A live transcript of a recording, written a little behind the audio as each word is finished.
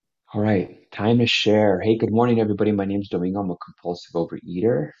All right, time to share. Hey, good morning, everybody. My name's Domingo. I'm a compulsive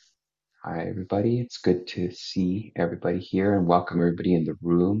overeater. Hi, everybody. It's good to see everybody here and welcome everybody in the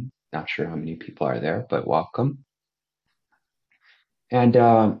room. Not sure how many people are there, but welcome. And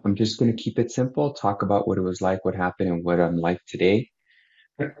I'm just going to keep it simple, talk about what it was like, what happened, and what I'm like today.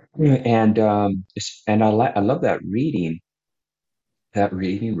 And I love that reading. That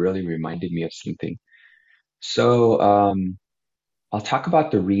reading really reminded me of something. So I'll talk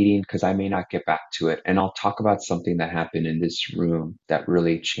about the reading because I may not get back to it, and I'll talk about something that happened in this room that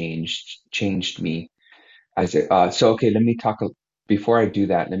really changed me. Okay, let me talk before I do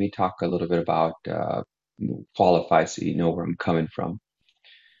that. Let me talk a little bit about qualify so you know where I'm coming from.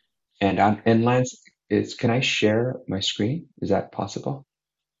 And Lance, is can I share my screen? Is that possible?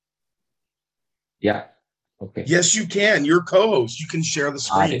 Yeah. Okay. Yes, you can. You're co-host. You can share the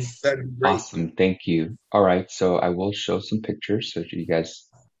Got it. screen. That'd be great. Awesome. Thank you. All right. So I will show some pictures so that you guys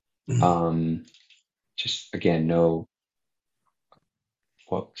um just again know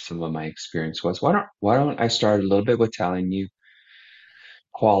what some of my experience was. Why don't I start a little bit with telling you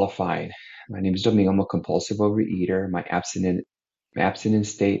qualified. My name is Domingo. I'm a compulsive overeater. My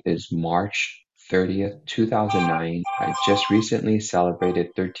abstinence date is March 30th, 2009. I just recently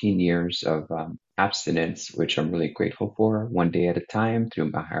celebrated 13 years of abstinence, which I'm really grateful for, one day at a time through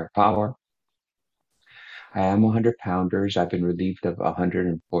my higher power. I am 100 pounders. I've been relieved of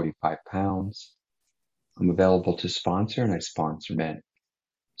 145 pounds. I'm available to sponsor and I sponsor men.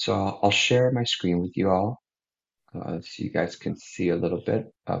 So I'll share my screen with you all so you guys can see a little bit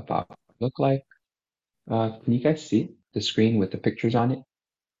about what I look like. Can you guys see the screen with the pictures on it?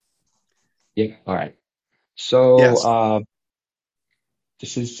 Yeah. All right. So Yes.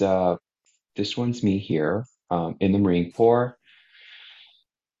 this is this one's me here in the Marine Corps.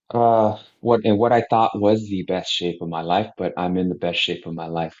 What I thought was the best shape of my life, but I'm in the best shape of my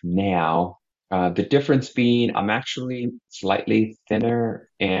life now. The difference being I'm actually slightly thinner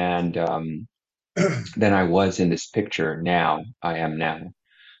and than I was in this picture now. I am now.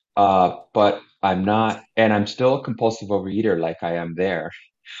 But I'm not, and I'm still a compulsive overeater like I am there.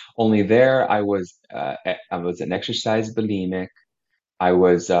 Only there I was an exercise bulimic. I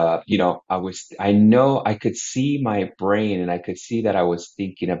know I could see my brain and I could see that I was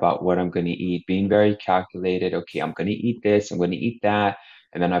thinking about what I'm going to eat, being very calculated. Okay, I'm going to eat this, I'm going to eat that,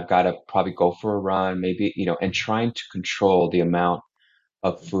 and then I've got to probably go for a run, maybe, and trying to control the amount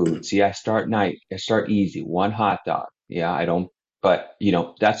of food. See, I start easy, one hot dog. Yeah, I don't, but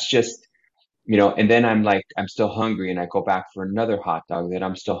that's just and then I'm still hungry and I go back for another hot dog. Then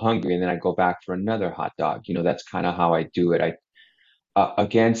I'm still hungry and then I go back for another hot dog. That's kind of how I do it. I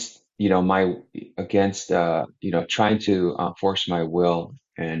against my against trying to force my will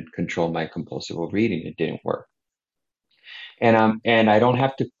and control my compulsive overeating. It didn't work. And I don't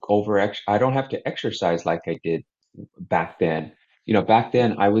have to exercise like I did back then. Back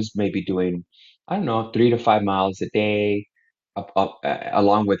then I was maybe doing, I don't know, 3 to 5 miles a day,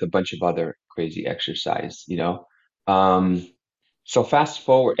 along with a bunch of other crazy exercise. Um, so fast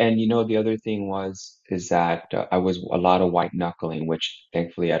forward, and the other thing is that I was a lot of white knuckling, which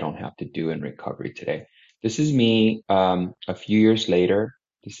thankfully I don't have to do in recovery today. This is me, a few years later.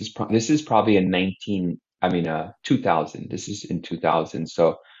 This is probably in 2000. This is in 2000.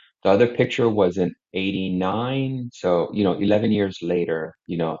 So the other picture was in 89. So 11 years later,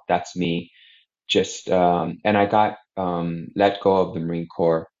 that's me. And I got let go of the Marine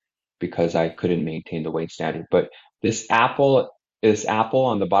Corps because I couldn't maintain the weight standard. But this apple, this apple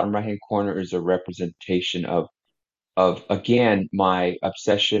on the bottom right hand corner is a representation of again my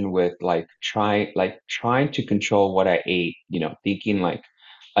obsession with trying to control what I ate. Thinking like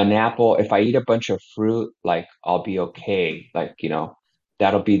an apple. If I eat a bunch of fruit, like I'll be okay.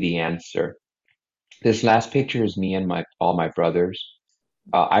 That'll be the answer. This last picture is me and my all my brothers.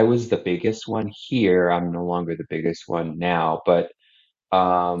 I was the biggest one here. I'm no longer the biggest one now, but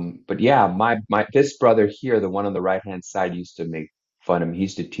yeah, my this brother here, the one on the right hand side, used to make fun of me. He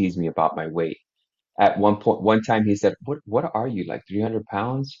used to tease me about my weight. At one time, he said, "What are you, like 300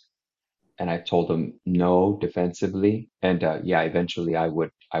 pounds?" And I told him no, defensively. And yeah, eventually I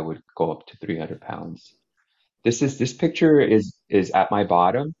would go up to 300 pounds. This picture is at my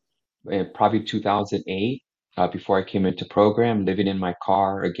bottom, probably 2008, before I came into program, living in my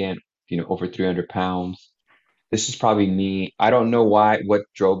car again, over 300 pounds. This is probably me. I don't know what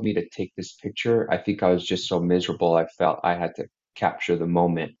drove me to take this picture. I think I was just so miserable. I felt I had to capture the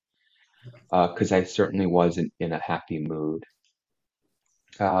moment, because I certainly wasn't in a happy mood.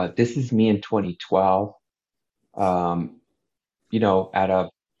 This is me in 2012, at a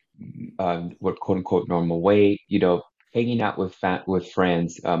what quote unquote normal weight. hanging out with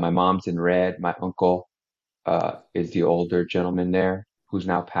friends. My mom's in red. My uncle is the older gentleman there who's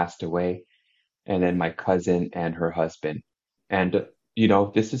now passed away, and then my cousin and her husband. And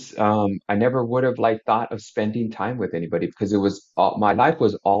this is I never would have like thought of spending time with anybody because it was my life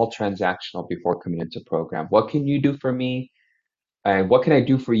was all transactional before coming into program. What can you do for me? And what can I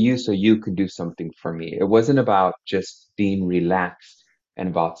do for you so you can do something for me? It wasn't about just being relaxed and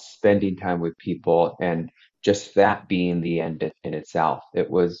about spending time with people and just that being the end in itself.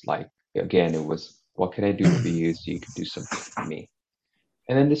 It was like, again, it was, what can I do for you so you can do something for me?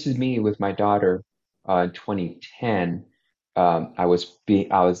 And then this is me with my daughter in 2010. I was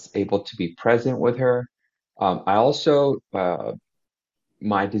able to be present with her. I also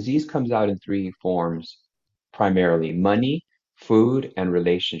my disease comes out in three forms, primarily money, food, and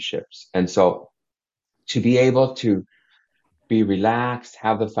relationships. And so to be able to be relaxed,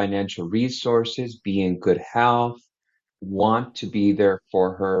 have the financial resources, be in good health, want to be there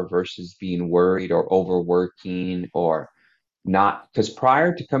for her versus being worried or overworking or not. Because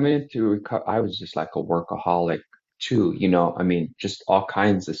prior to coming into recovery, I was just like a workaholic too, I mean, just all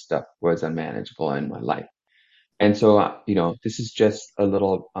kinds of stuff was unmanageable in my life. And so, this is just a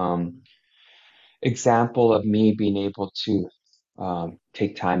little example of me being able to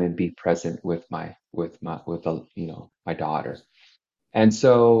take time and be present with my daughter. And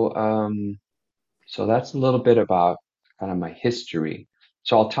so that's a little bit about kind of my history.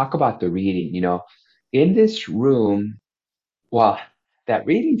 So I'll talk about the reading. In this room, well, that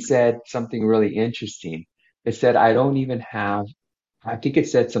reading said something really interesting. It said I don't even have. I think it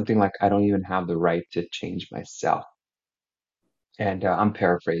said something like I don't even have the right to change myself. And I'm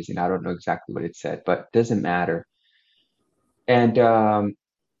paraphrasing. I don't know exactly what it said, but it doesn't matter. And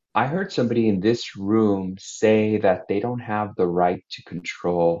I heard somebody in this room say that they don't have the right to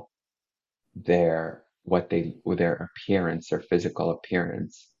control their appearance, their physical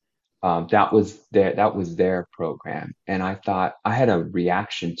appearance. That was their program. And I thought I had a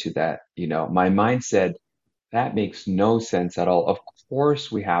reaction to that. My mind said, that makes no sense at all. Of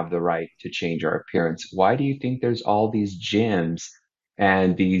course, we have the right to change our appearance. Why do you think there's all these gyms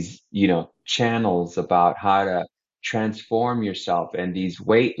and these, channels about how to transform yourself and these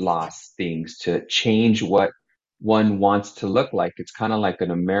weight loss things to change what one wants to look like? It's kind of like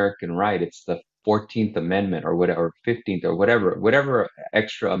an American right. It's the 14th Amendment or whatever, or 15th or whatever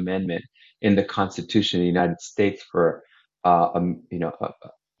extra amendment in the Constitution of the United States for,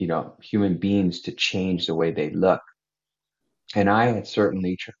 human beings to change the way they look. And I had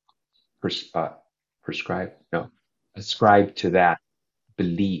certainly pres prescribed, no, ascribed to that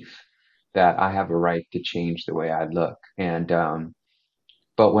belief that I have a right to change the way I look. And,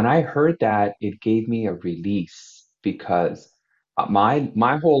 but when I heard that, it gave me a release because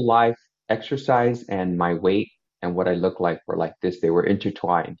my whole life, exercise and my weight and what I look like were like this. They were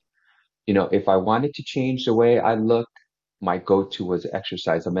intertwined. If I wanted to change the way I look, my go-to was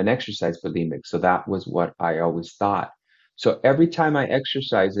exercise. I'm an exercise bulimic, so that was what I always thought. So every time I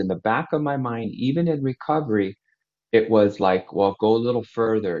exercise, in the back of my mind, even in recovery, it was like, well, go a little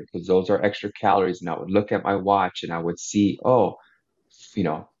further because those are extra calories. And I would look at my watch and I would see, oh, you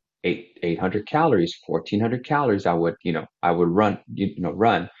know, 800 calories, 1400 calories. I would run.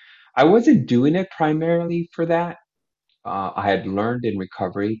 I wasn't doing it primarily for that. I had learned in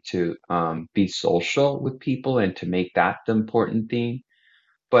recovery to be social with people and to make that the important thing.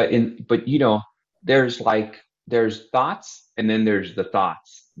 But there's thoughts and then there's the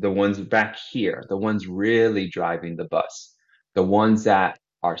thoughts, the ones back here, the ones really driving the bus, the ones that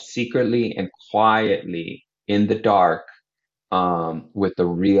are secretly and quietly in the dark with the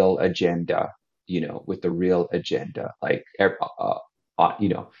real agenda, with the real agenda, like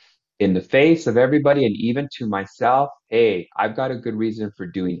in the face of everybody and even to myself, hey, I've got a good reason for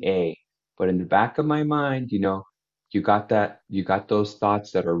doing A. But in the back of my mind, you got those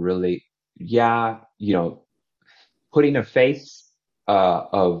thoughts that are really, yeah, putting a face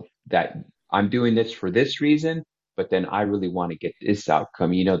of that I'm doing this for this reason, but then I really want to get this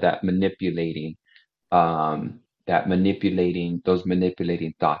outcome, those manipulating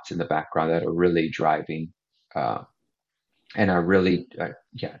thoughts in the background that are really driving uh, and are really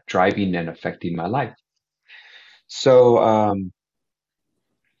yeah, driving and affecting my life. So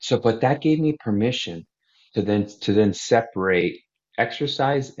but that gave me permission to then separate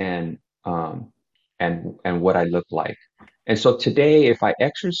exercise and what I look like. And so today, if I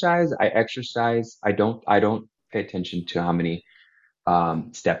exercise, I exercise. I don't pay attention to how many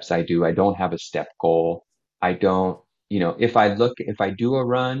steps I do. I don't have a step goal. I don't, if I do a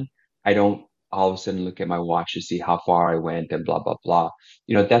run, I don't all of a sudden look at my watch to see how far I went and blah, blah, blah.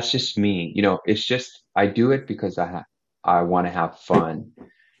 That's just me. It's just, I do it because I want to have fun.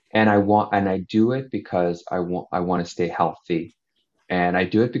 And I do it because I want to stay healthy. And I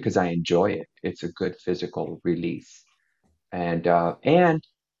do it because I enjoy it. It's a good physical release. And I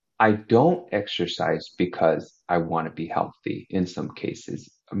don't exercise because I want to be healthy in some cases,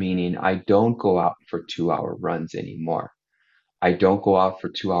 meaning I don't go out for 2 hour runs anymore. I don't go out for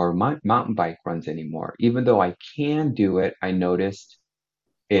 2 hour mountain bike runs anymore. Even though I can do it, I noticed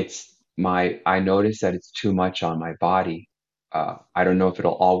that it's too much on my body. I don't know if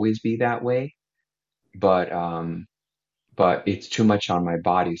it'll always be that way, but, but it's too much on my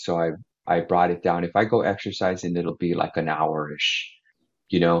body. So I brought it down. If I go exercising, it'll be like an hour-ish,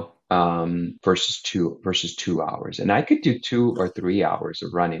 versus 2 hours. And I could do 2 or 3 hours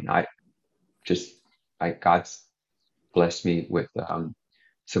of running. Just, God's blessed me with,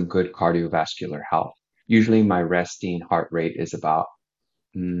 some good cardiovascular health. Usually my resting heart rate is about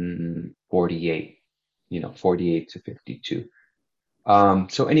 48, 48 to 52.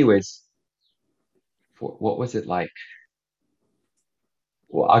 So anyways, what was it like?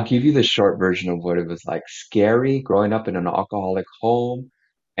 Well, I'll give you the short version of what it was like. Scary growing up in an alcoholic home,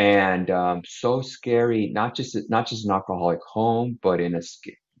 and so scary, not just an alcoholic home, but in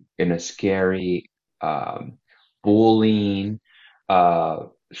a scary, um, bullying, uh,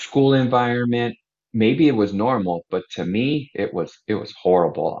 school environment. Maybe it was normal, but to me, it was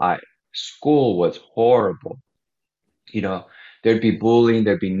horrible. I School was horrible. you know, there'd be bullying,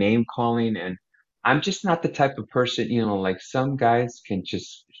 there'd be name calling, and I'm just not the type of person, like some guys can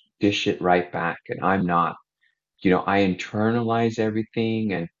just dish it right back, and I'm not. I internalize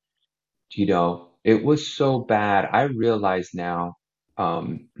everything, and it was so bad. I realize now,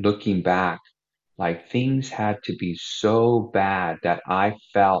 looking back, like things had to be so bad that I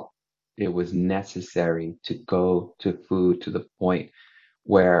felt it was necessary to go to food to the point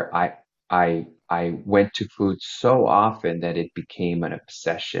where I went to food so often that it became an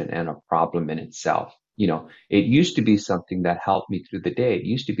obsession and a problem in itself. It used to be something that helped me through the day. It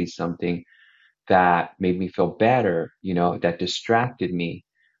used to be something that made me feel better, that distracted me.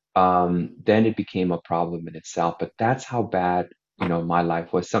 Then it became a problem in itself. But that's how bad, my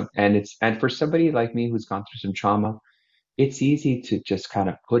life was. And for somebody like me who's gone through some trauma, it's easy to just kind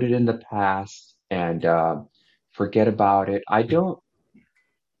of put it in the past and forget about it. I don't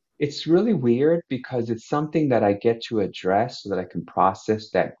It's really weird because it's something that I get to address so that I can process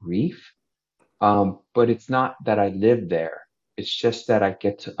that grief. But it's not that I live there. It's just that I've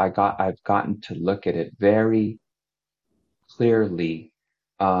gotten to look at it very clearly,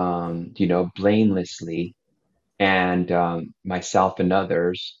 blamelessly, and myself and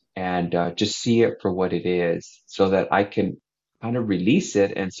others, and just see it for what it is, so that I can kind of release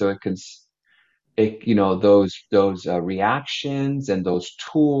it, and so those reactions and those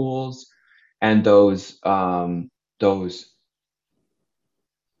tools and those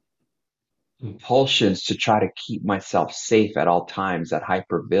compulsions to try to keep myself safe at all times, that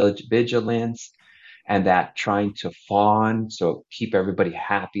vigilance and that trying to fawn, so keep everybody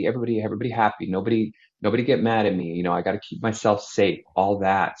happy, everybody happy, nobody get mad at me. I got to keep myself safe, all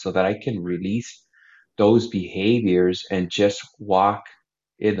that, so that I can release those behaviors and just walk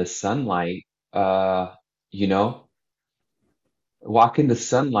in the sunlight, uh, you know, walk in the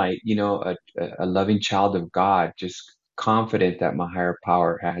sunlight, a loving child of God, just confident that my higher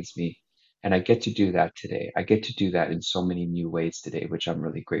power has me. And I get to do that today. I get to do that in so many new ways today, which I'm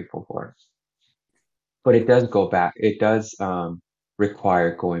really grateful for. But it does go back. It does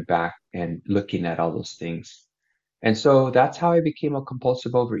require going back and looking at all those things. And so that's how I became a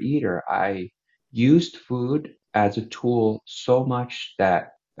compulsive overeater. I used food as a tool so much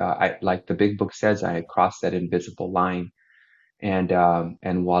that, like the big book says, I had crossed that invisible line, and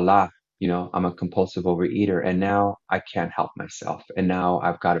voila, I'm a compulsive overeater, and now I can't help myself, and now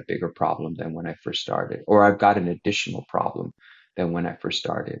I've got a bigger problem than when I first started, or I've got an additional problem than when I first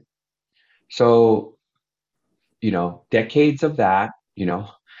started. So, decades of that,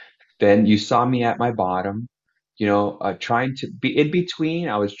 then you saw me at my bottom, trying to be in between.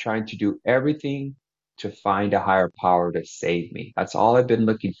 I was trying to do everything to find a higher power to save me. That's all I've been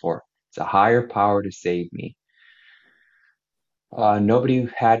looking for. It's a higher power to save me. Nobody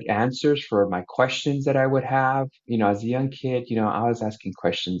had answers for my questions that I would have. As a young kid, I was asking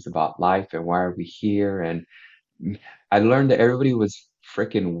questions about life and why are we here? And I learned that everybody was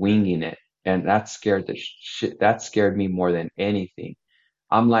freaking winging it. And that scared me more than anything.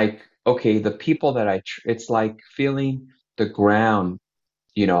 I'm like, okay, the people it's like feeling the ground,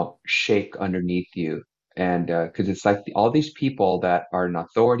 shake underneath you. And, cause it's like all these people that are in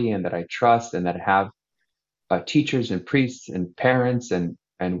authority and that I trust and that have teachers and priests and parents and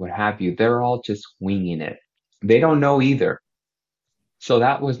what have you, they're all just winging it. They don't know either. So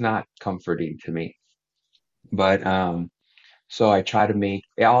that was not comforting to me. But so I try to make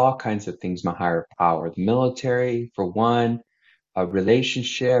all kinds of things my higher power. The military, for one,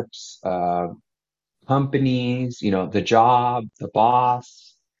 relationships, companies, the job, the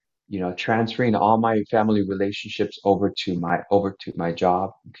boss, transferring all my family relationships over to my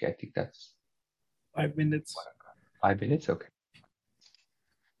job. Okay, I think that's 5 minutes. 5 minutes. Okay,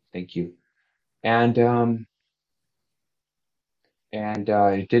 thank you. And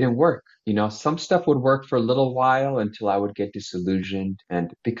it didn't work. Some stuff would work for a little while until I would get disillusioned,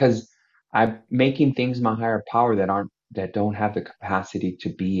 and because I'm making things my higher power that don't have the capacity to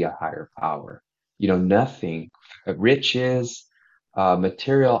be a higher power. Nothing, riches,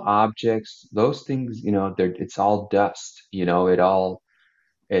 material objects, those things, it's all dust. I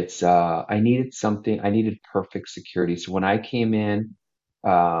needed something. I needed perfect security. So when I came in,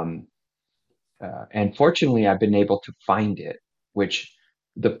 um, and fortunately, I've been able to find it, which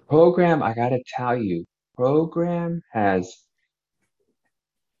the program, I gotta tell you, program has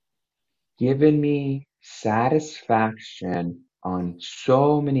given me satisfaction on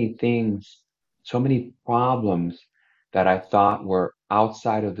so many things, so many problems that I thought were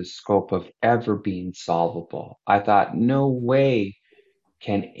outside of the scope of ever being solvable. I thought, no way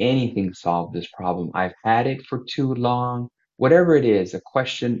can anything solve this problem? I've had it for too long. Whatever it is, a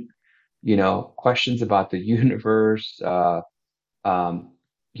question, questions about the universe, um,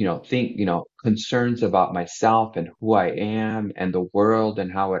 concerns about myself and who I am and the world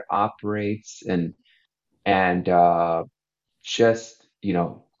and how it operates, and just,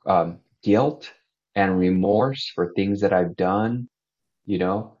 guilt and remorse for things that I've done,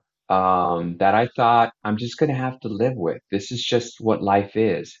 that I thought I'm just going to have to live with. This is just what life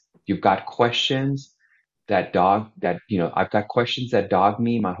is. You've got questions I've got questions that dog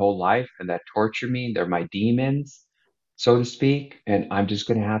me my whole life and that torture me. They're my demons, so to speak, and I'm just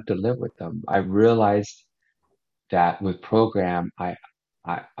going to have to live with them. I realized that with program,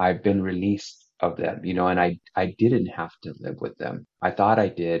 I've been released of them, and I didn't have to live with them. I thought I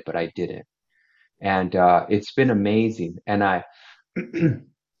did, but I didn't. And it's been amazing. And I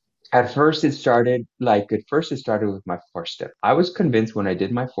at first it started with my four step. I was convinced when I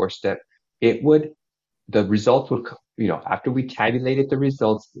did my four step, it would the results would after we tabulated the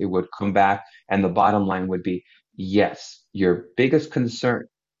results, it would come back and the bottom line would be, yes, your biggest concern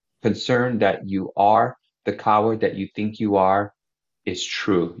that you are the coward that you think you are is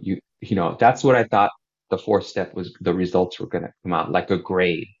true. That's what I thought. The fourth step was the results were going to come out like a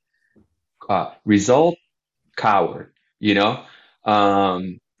grade. Result, coward, you know?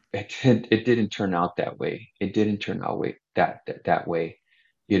 Um, it didn't turn out that way. It didn't turn out that way.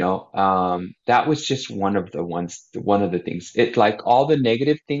 That was just one of the things. It like all the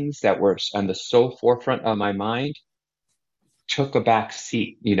negative things that were on the so forefront of my mind took a back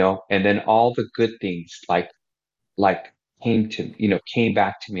seat, and then all the good things like came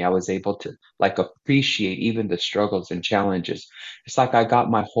back to me. I was able to like appreciate even the struggles and challenges. It's like I got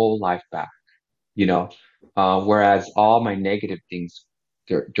my whole life back, you know. Whereas all my negative things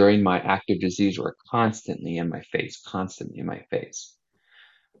during my active disease were constantly in my face.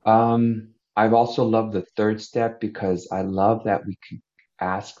 I've also loved the third step because I love that we can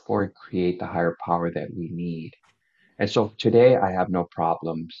ask for and create the higher power that we need. And so today I have no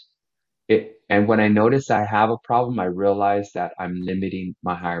problems. And when I notice I have a problem, I realize that I'm limiting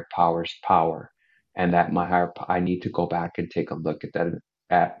my higher power's power, and that I need to go back and take a look at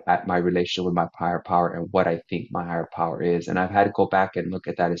that, at my relationship with my higher power and what I think my higher power is. And I've had to go back and look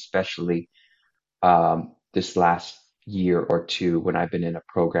at that, especially this last year or two when I've been in a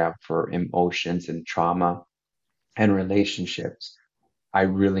program for emotions and trauma and relationships. I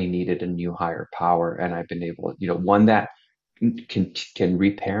really needed a new higher power, and I've been able, one that can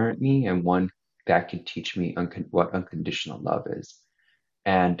reparent me, and one that can teach me what unconditional love is,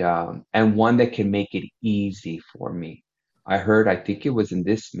 and one that can make it easy for me. I think it was in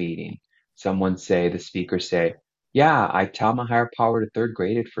this meeting, the speaker say, "Yeah, I tell my higher power to third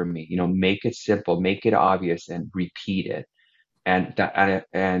grade it for me. Make it simple, make it obvious, and repeat it." And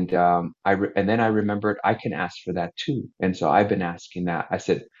then I remembered I can ask for that too, and so I've been asking that. I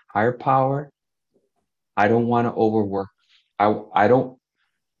said, "Higher power, I don't want to overwork. I don't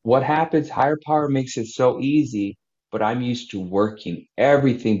what happens, higher power makes it so easy, but I'm used to working.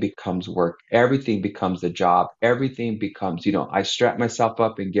 Everything becomes work. Everything becomes a job. Everything becomes, I strap myself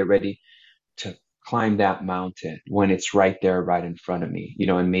up and get ready to climb that mountain when it's right there, right in front of me,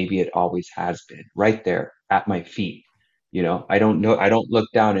 and maybe it always has been right there at my feet. I don't know. I don't look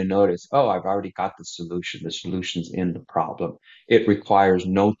down and notice, oh, I've already got the solution. The solution's in the problem. It requires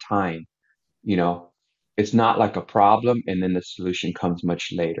no time, you know, it's not like a problem and then the solution comes much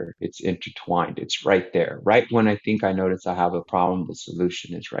later. It's intertwined. It's right there. Right when I think I notice I have a problem, the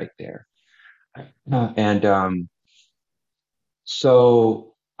solution is right there. And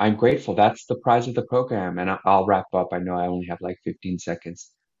so I'm grateful. That's the prize of the program. And I'll wrap up. I know I only have like 15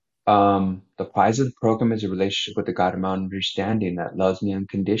 seconds. The prize of the program is a relationship with the God of my understanding that loves me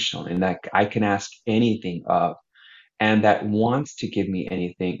unconditionally and that I can ask anything of, and that wants to give me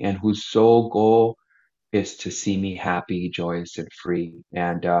anything, and whose sole goal is to see me happy, joyous, and free.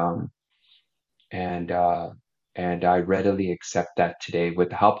 And and I readily accept that today with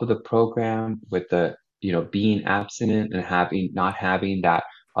the help of the program, with the being abstinent and having not having that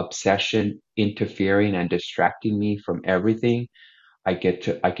obsession interfering and distracting me from everything. I get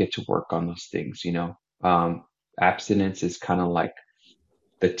to work on those things. Abstinence is kind of like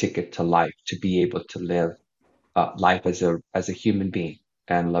the ticket to life, to be able to live life as a human being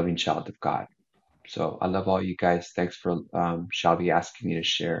and loving child of God. So I love all you guys. Thanks for Shelby asking me to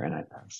share, and I pass.